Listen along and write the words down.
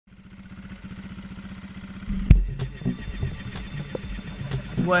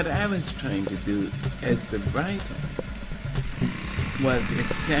what I was trying to do as the writer was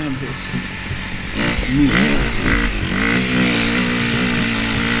establish music.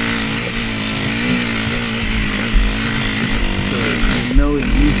 So I know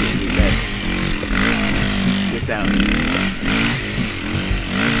immediately that's without music.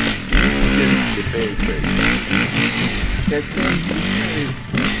 This is the very first. That then you heard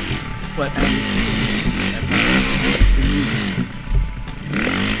what I was saying about the music.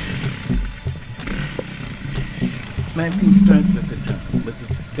 My piece starts with a drum, with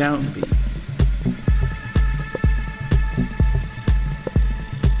a downbeat.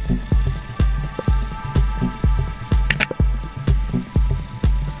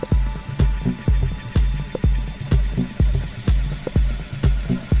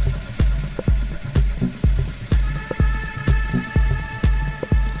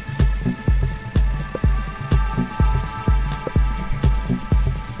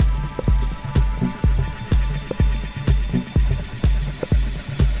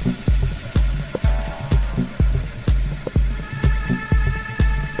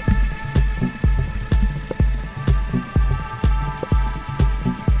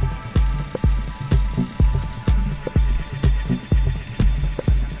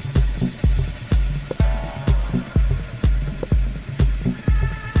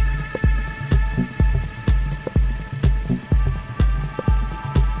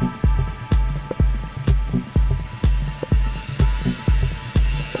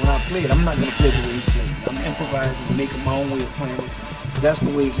 I'm not going to play the way he plays. I'm improvising and making my own way of playing it. That's the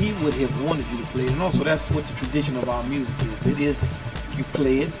way he would have wanted you to play it. And also that's what the tradition of our music is. It is, you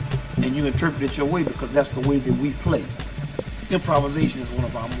play it and you interpret it your way because that's the way that we play. Improvisation is one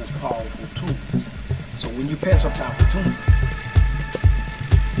of our most powerful tools. So when you pass up the opportunity,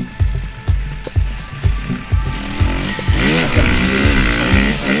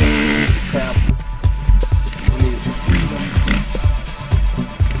 travel, related to freedom,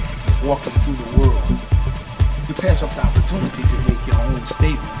 walking through the world, you pass up the opportunity to make your own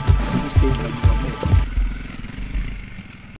statement. What statement are you going to make?